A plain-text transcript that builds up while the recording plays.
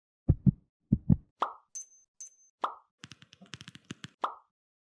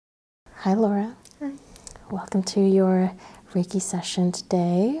Hi, Laura. Hi. Welcome to your Reiki session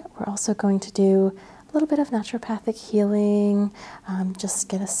today. We're also going to do a little bit of naturopathic healing, just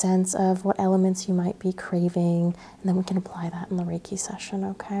get a sense of what elements you might be craving, and then we can apply that in the Reiki session,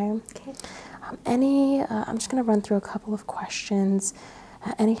 okay? Okay. I'm just going to run through a couple of questions.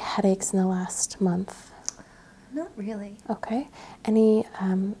 Any headaches in the last month? Not really. Okay. Any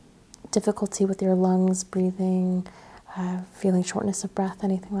difficulty with your lungs, breathing, feeling shortness of breath,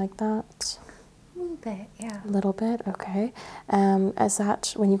 anything like that? A little bit, yeah. A little bit, okay. Is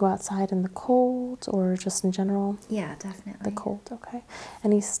that when you go outside in the cold or just in general? Yeah, definitely. The cold, okay.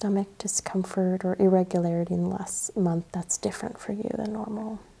 Any stomach discomfort or irregularity in the last month that's different for you than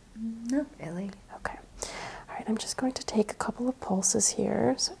normal? Not really. Okay. All right, I'm just going to take a couple of pulses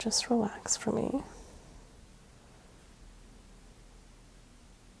here, so just relax for me.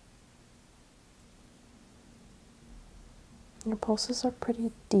 Your pulses are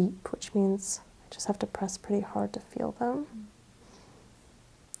pretty deep, which means I just have to press pretty hard to feel them.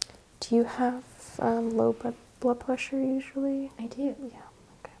 Do you have low blood pressure usually? I do. Yeah,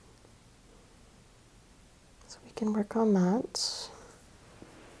 okay. So we can work on that. I'm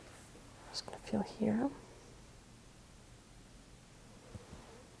just going to feel here.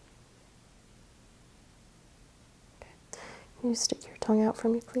 Okay. Can you stick your tongue out for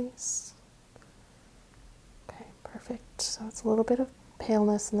me, please? Okay, perfect. So it's a little bit of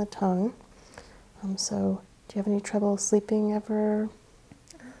paleness in the tongue. So do you have any trouble sleeping ever?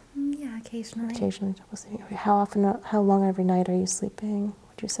 Yeah, occasionally. Occasionally trouble sleeping. Okay. How long every night are you sleeping?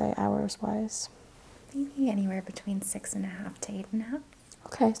 Would you say hours-wise? Maybe anywhere between 6.5 to 8.5.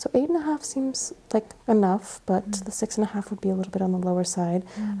 Okay, so 8.5 seems like enough, but the 6.5 would be a little bit on the lower side.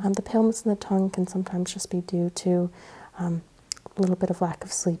 The paleness in the tongue can sometimes just be due to a little bit of lack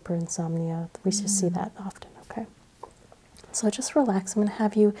of sleep or insomnia. We just see that often, okay? So just relax. I'm going to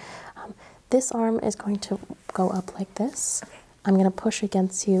have you, this arm is going to go up like this. I'm going to push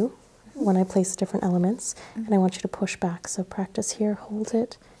against you when I place different elements, and I want you to push back. So practice here, hold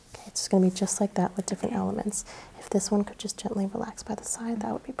it. Okay, it's going to be just like that with different elements. If this one could just gently relax by the side,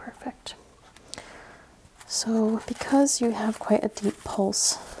 that would be perfect. So because you have quite a deep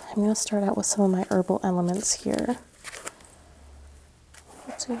pulse, I'm going to start out with some of my herbal elements here.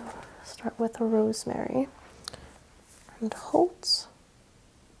 Let's start with a rosemary and hold.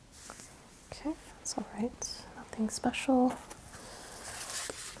 Okay, that's all right. Nothing special.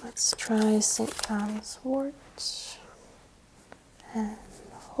 Let's try St. John's wort and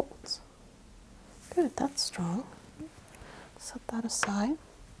hold. Good, that's strong. Set that aside.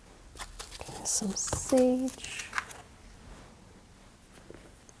 Okay, some sage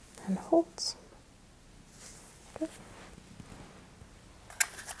and hold. Good.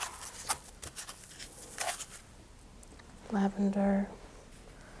 Lavender.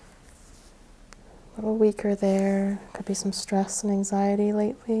 A little weaker there. Could be some stress and anxiety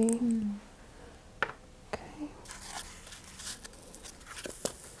lately. Okay.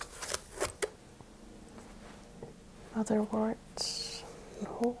 Motherwort and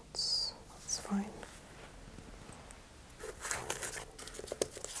holds. That's fine.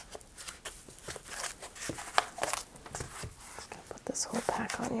 Just gonna put this whole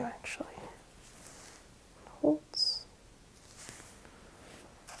pack on you actually. Holds.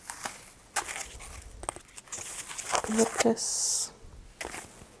 Eucalyptus.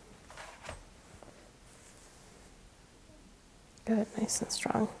 Good, nice and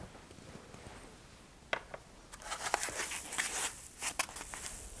strong.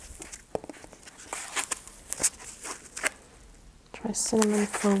 Try cinnamon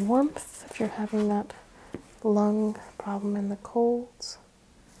for warmth if you're having that lung problem in the colds.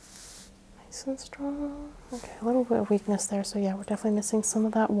 Nice and strong. Okay, a little bit of weakness there, so yeah, we're definitely missing some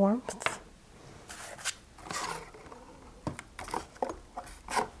of that warmth.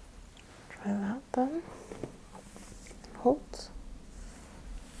 Try that then. Hold.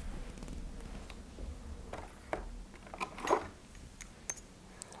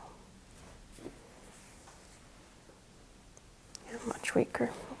 Yeah, much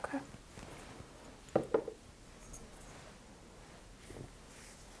weaker. Okay.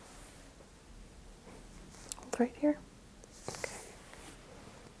 Hold right here. Okay.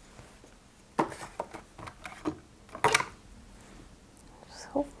 Just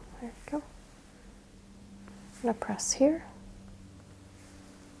hold. There you go. I'm going to press here.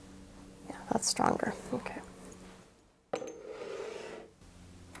 Yeah, that's stronger. Okay.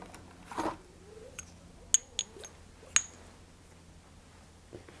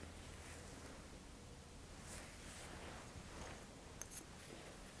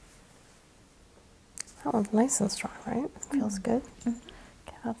 That one's nice and strong, right? Feels good.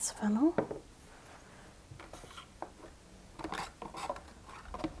 Okay, that's fennel. Okay,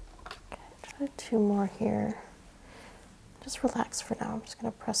 try 2 more here. Just relax for now. I'm just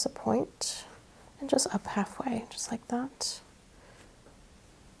going to press a point and just up halfway, just like that.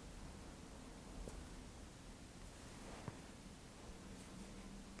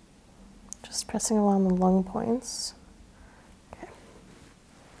 Just pressing along the lung points. Okay.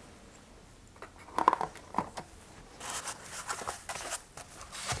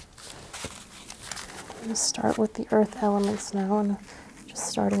 I'm going to start with the earth elements now, and just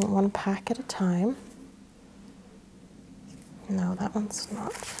starting 1 pack at a time. No, that one's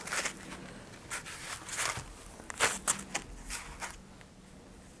not.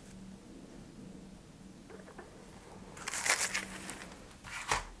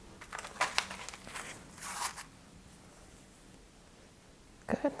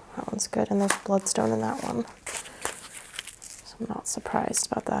 Good, that one's good, and there's bloodstone in that one. So I'm not surprised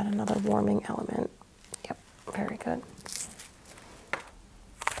about that. Another warming element. Yep, very good.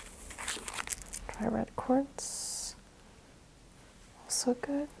 Try red quartz. Also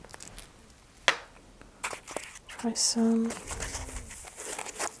good. Try some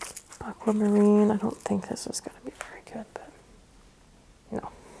aquamarine. I don't think this is going to be very good, but no.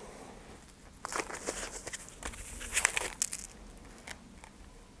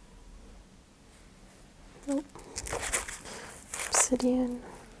 Nope. Obsidian.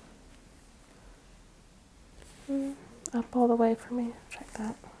 Up all the way for me. Check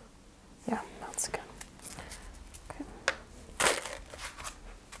that. Yeah, that's good. Okay.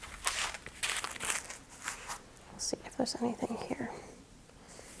 We'll see if there's anything here.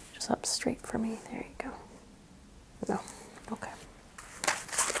 Just up straight for me. There you go. No. Okay.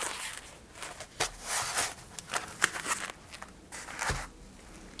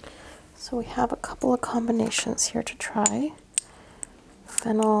 So we have a couple of combinations here to try.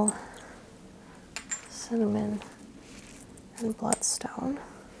 Fennel, cinnamon, and bloodstone.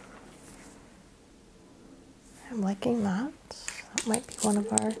 I'm liking that. That might be one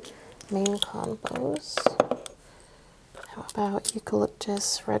of our main combos. How about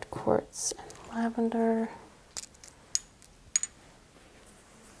eucalyptus, red quartz, and lavender?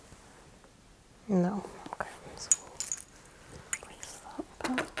 No. Okay. So place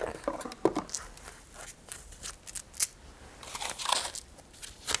that back.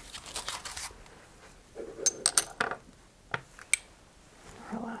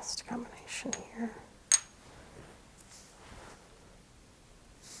 Our last combination here.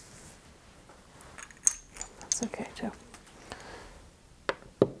 That's okay too.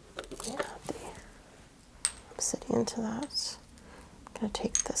 Yeah, the obsidian to that. I'm going to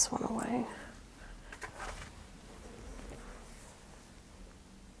take this one away.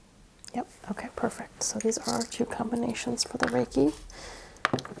 Yep, okay, perfect. So these are our 2 combinations for the Reiki.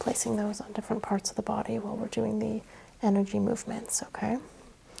 We're placing those on different parts of the body while we're doing the energy movements, okay?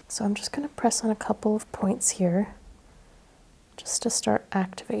 So I'm just going to press on a couple of points here just to start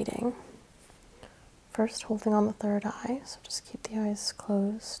activating. First, holding on the 3rd eye, so just keep the eyes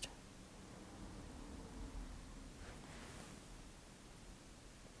closed.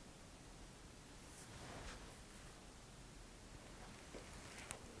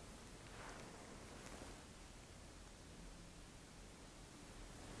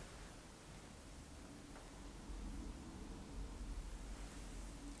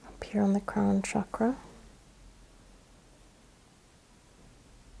 Up here on the crown chakra.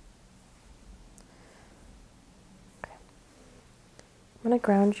 I'm going to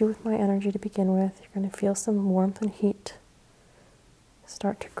ground you with my energy to begin with. You're going to feel some warmth and heat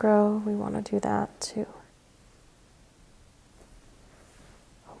start to grow. We want to do that to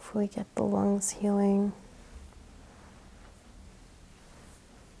hopefully get the lungs healing.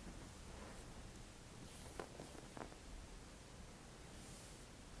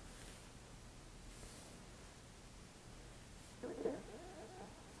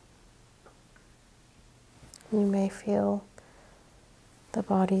 You may feel the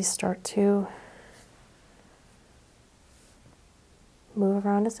body start to move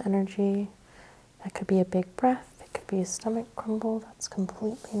around its energy. That could be a big breath, it could be a stomach grumble. That's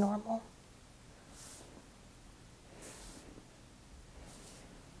completely normal.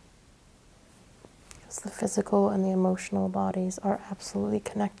 Because the physical and the emotional bodies are absolutely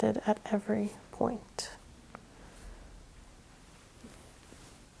connected at every point.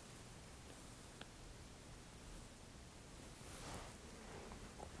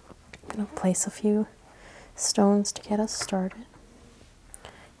 I'm going to place a few stones to get us started.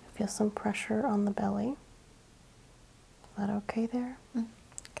 Feel some pressure on the belly. Is that okay there? Okay.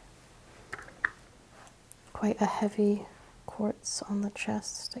 Quite a heavy quartz on the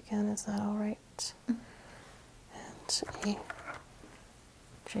chest again. Is that all right? And a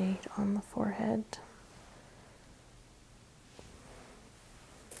jade on the forehead.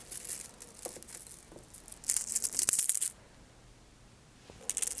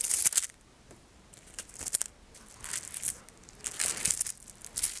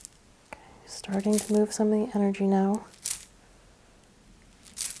 Okay, starting to move some of the energy now.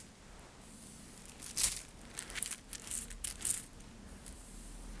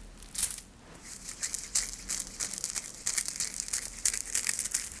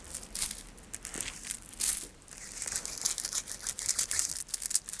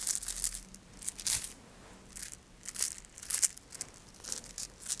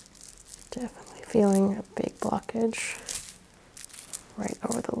 Definitely feeling a big blockage right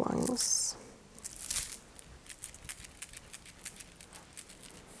over the lungs.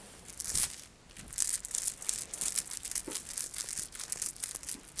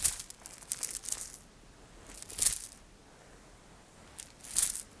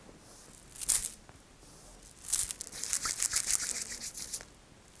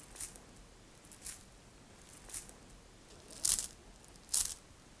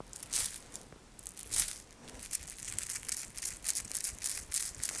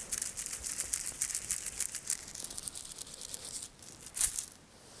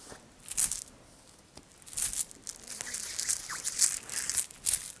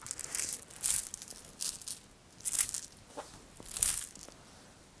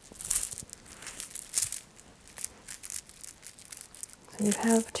 So you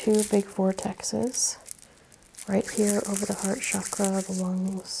have two big vortexes right here over the heart chakra, the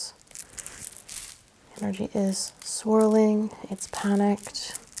lungs. Energy is swirling, it's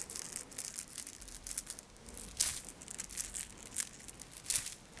panicked.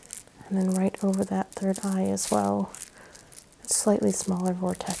 And then right over that third eye as well. A slightly smaller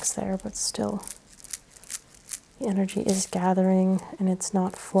vortex there, but still the energy is gathering and it's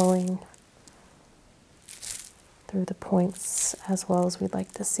not flowing through the points as well as we'd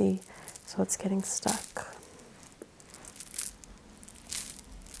like to see, so it's getting stuck.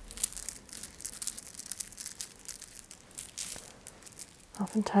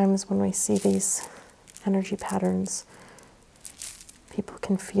 Oftentimes when we see these energy patterns, people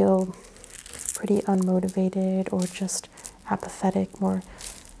can feel pretty unmotivated or just apathetic, more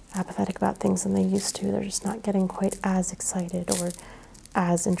apathetic about things than they used to. They're just not getting quite as excited or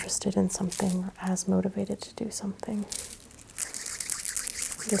as interested in something or as motivated to do something.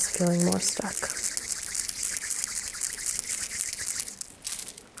 Just feeling more stuck.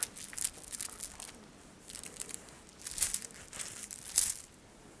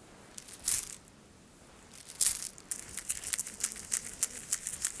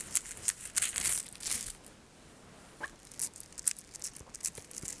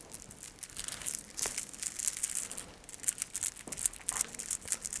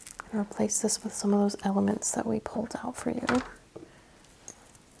 And replace this with some of those elements that we pulled out for you.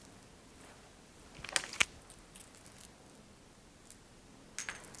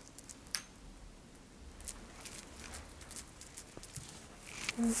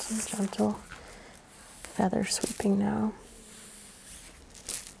 And some gentle feather sweeping now.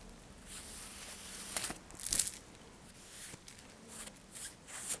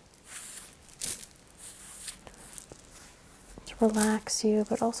 To relax you,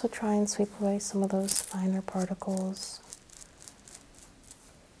 but also try and sweep away some of those finer particles.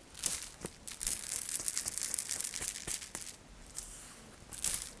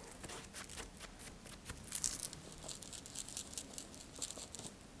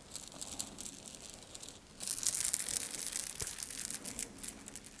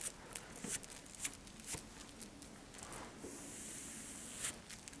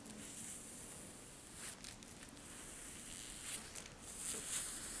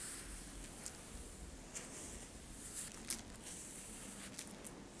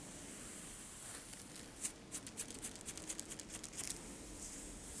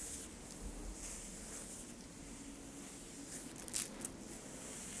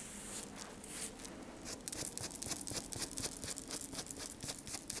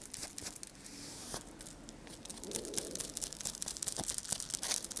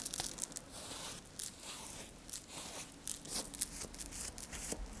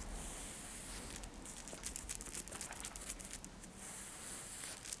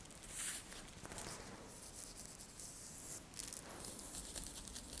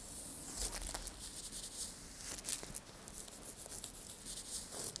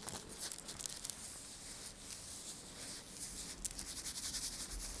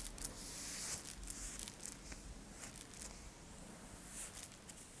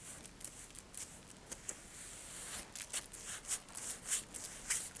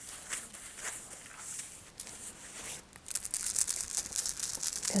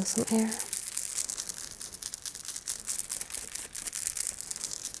 feel some air.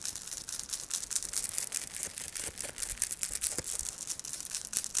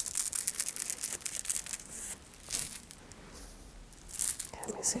 Okay,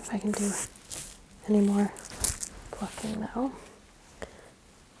 let me see if I can do any more plucking now.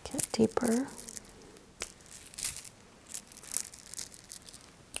 Get deeper.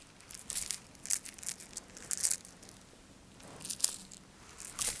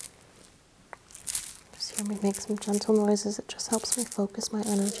 Just hear me make some gentle noises. It just helps me focus my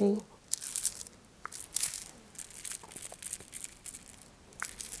energy.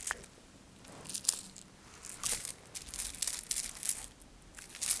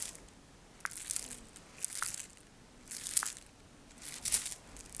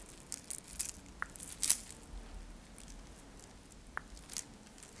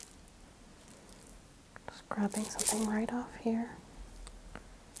 Just grabbing something right off here.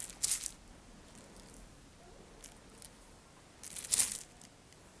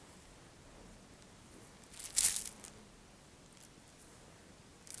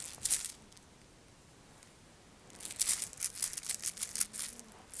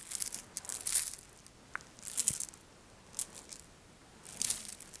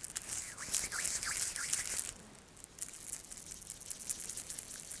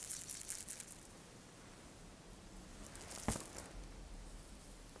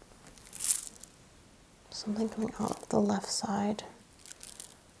 Something coming out of the left side.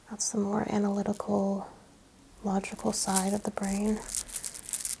 That's the more analytical, logical side of the brain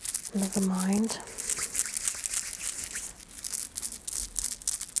and of the mind.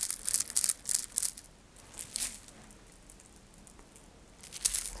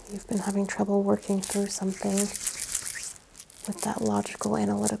 You've been having trouble working through something with that logical,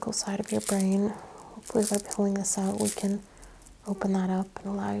 analytical side of your brain. Hopefully by pulling this out, we can open that up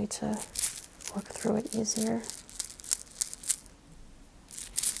and allow you to work through it easier.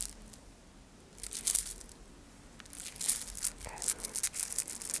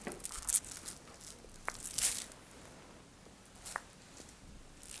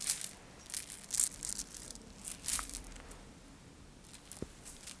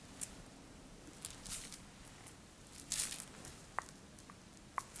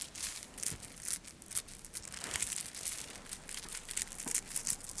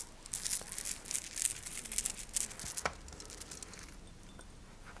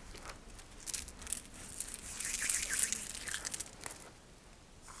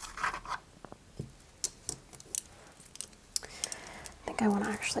 I want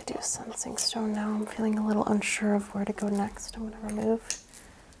to actually do sensing stone now. I'm feeling a little unsure of where to go next. I'm going to remove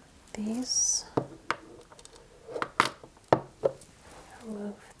these.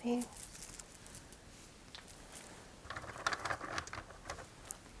 Remove these.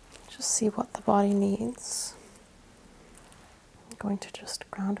 Just see what the body needs. I'm going to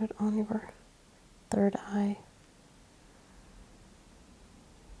just ground it on your third eye.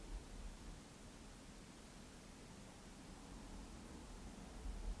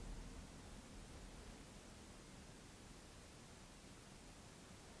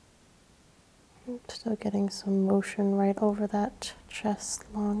 Still getting some motion right over that chest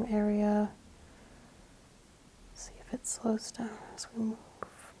long area. See if it slows down as we move.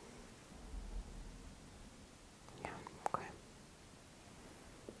 Yeah, okay.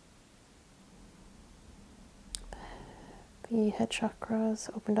 The head chakra is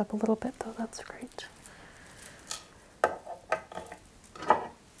opened up a little bit though, that's great.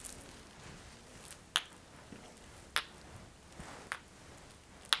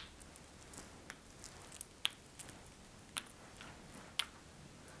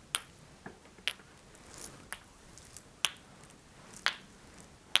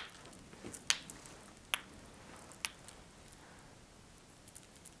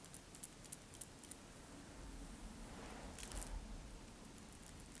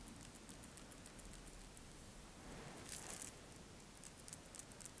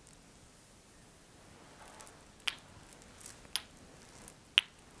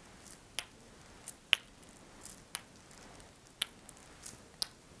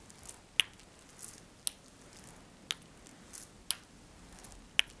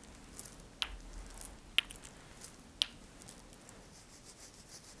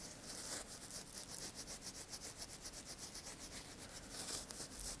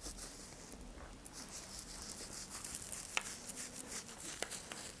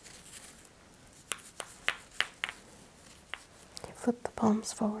 Flip the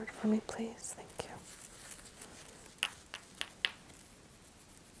palms forward for me, please. Thank you.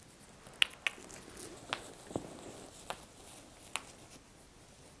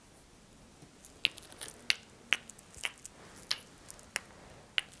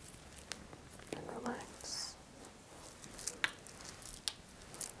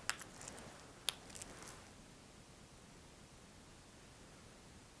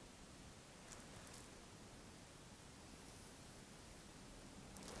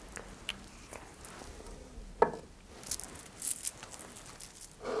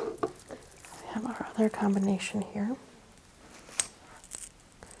 color combination here.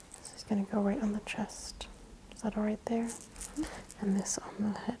 This is going to go right on the chest. Is that all right there? And this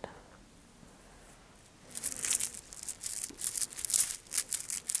on the head.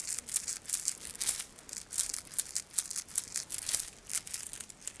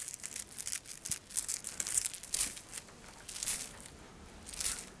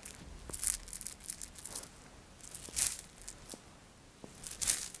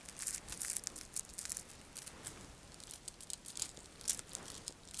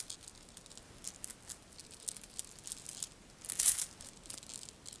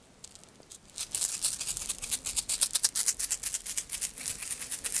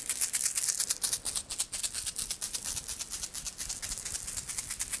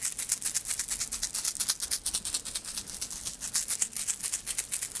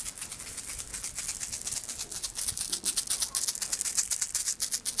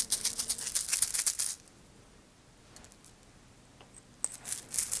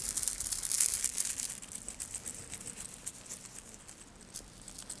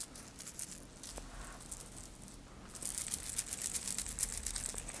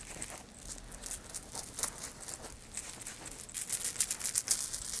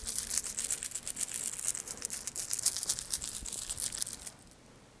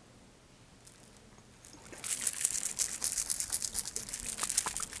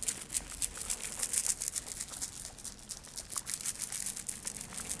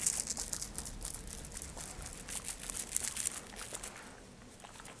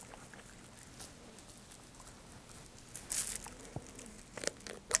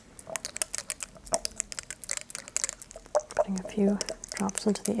 Putting a few drops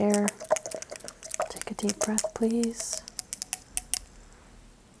into the air. Take a deep breath, please.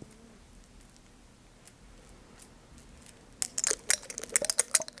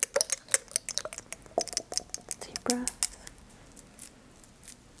 Deep breath.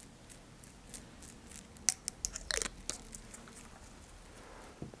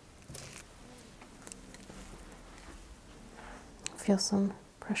 Feel some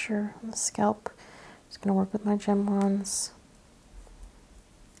pressure on the scalp. Just going to work with my gem wands.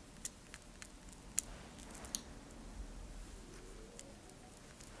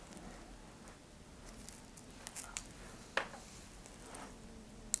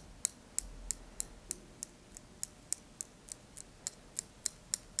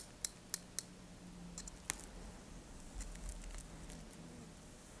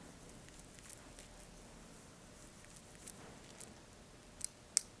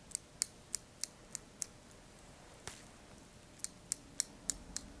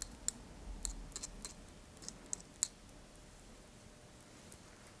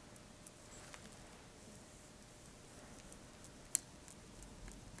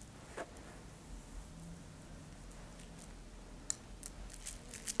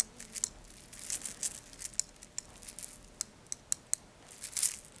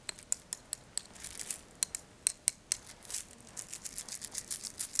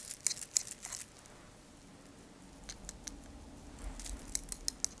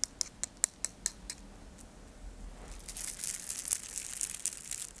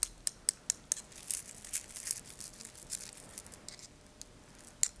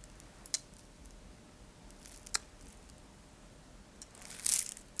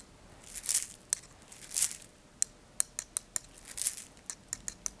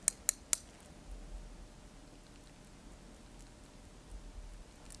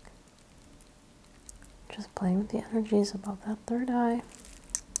 Just playing with the energies above that third eye.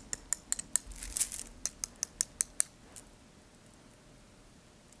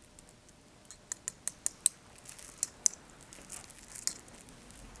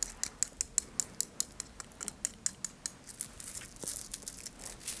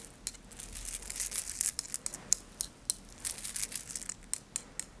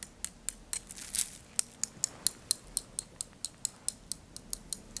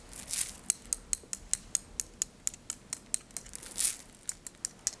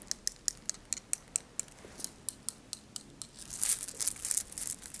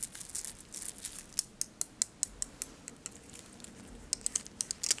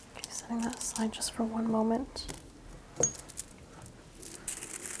 Setting that aside just for one moment.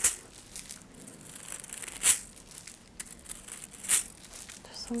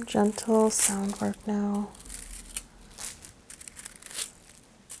 Just some gentle sound work now.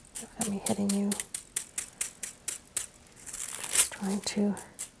 You've got me hitting you. Just trying to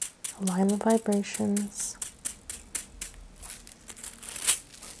align the vibrations.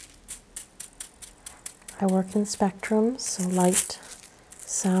 I work in spectrums, so light,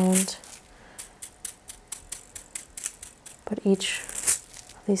 sound, But each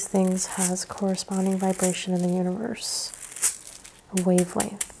of these things has corresponding vibration in the universe, a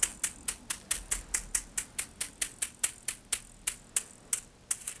wavelength.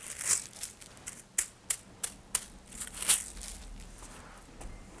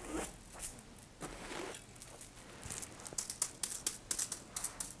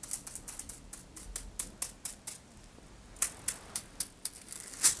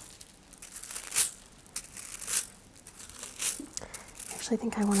 I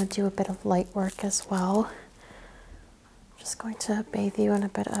think I want to do a bit of light work as well. I'm just going to bathe you in a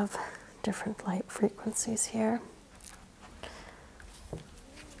bit of different light frequencies here. So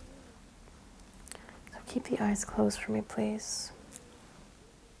keep the eyes closed for me, please.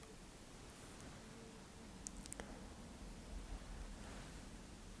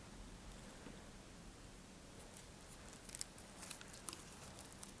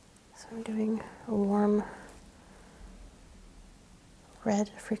 So I'm doing a warm red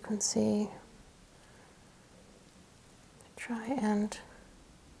frequency. Try and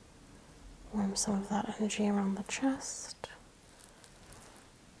warm some of that energy around the chest.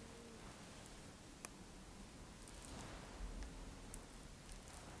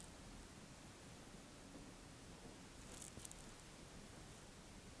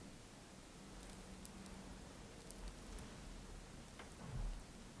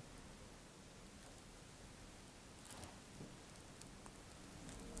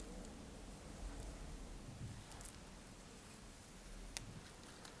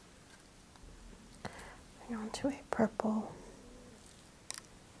 Onto a purple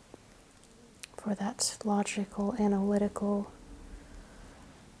for that logical, analytical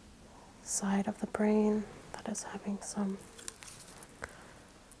side of the brain that is having some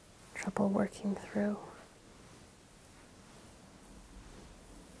trouble working through.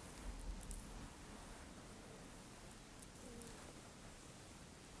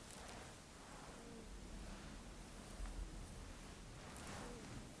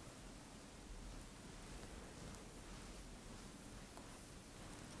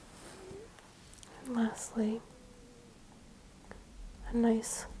 Lastly, a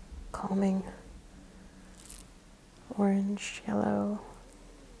nice calming orange yellow,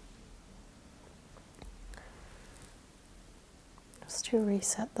 just to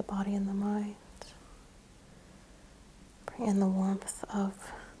reset the body and the mind, bring in the warmth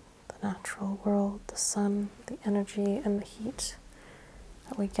of the natural world, the sun, the energy and the heat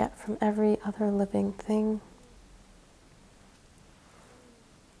that we get from every other living thing.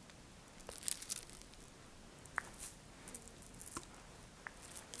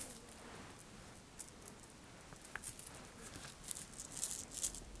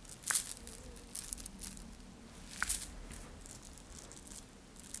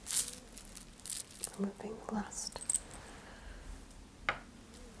 Removing the last.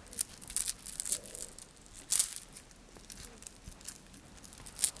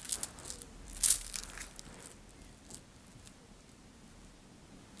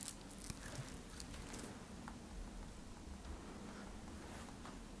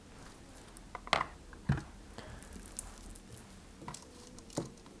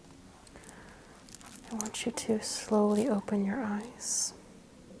 I want you to slowly open your eyes.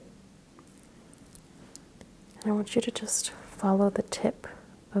 And I want you to just follow the tip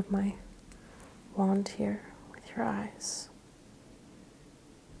of my wand here with your eyes.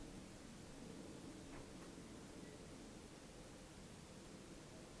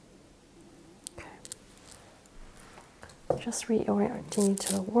 Okay. Just reorienting you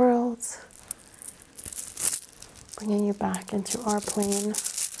to the world, bringing you back into our plane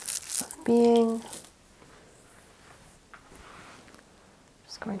of being.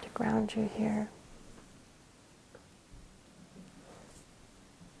 Just going to ground you here.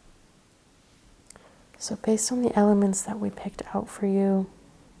 So based on the elements that we picked out for you,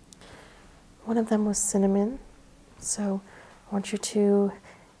 one of them was cinnamon. So I want you to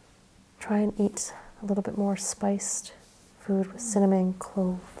try and eat a little bit more spiced food with cinnamon,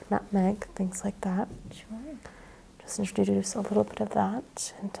 clove, nutmeg, things like that. Sure. Just introduce a little bit of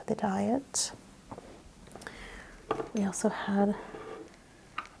that into the diet. We also had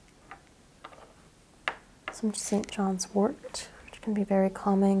some St. John's wort, which can be very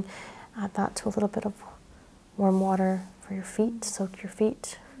calming. Add that to a little bit of warm water for your feet. Soak your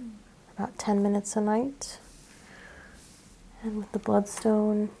feet about 10 minutes a night. And with the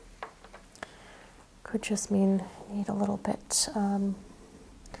bloodstone, could just mean you need a little bit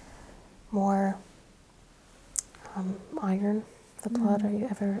more iron, the blood. Are you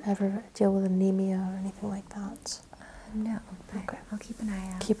ever deal with anemia or anything like that? No, but Okay. I'll keep an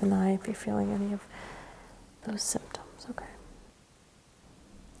eye out. Keep an eye if you're feeling any of those symptoms. Okay.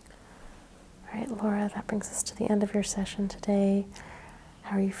 right, Laura, that brings us to the end of your session today.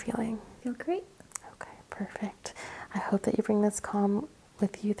 How are you feeling? Feel great. Okay, perfect. I hope that you bring this calm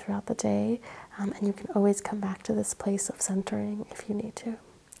with you throughout the day, and you can always come back to this place of centering if you need to.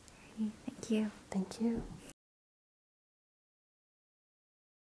 Thank you. Thank you.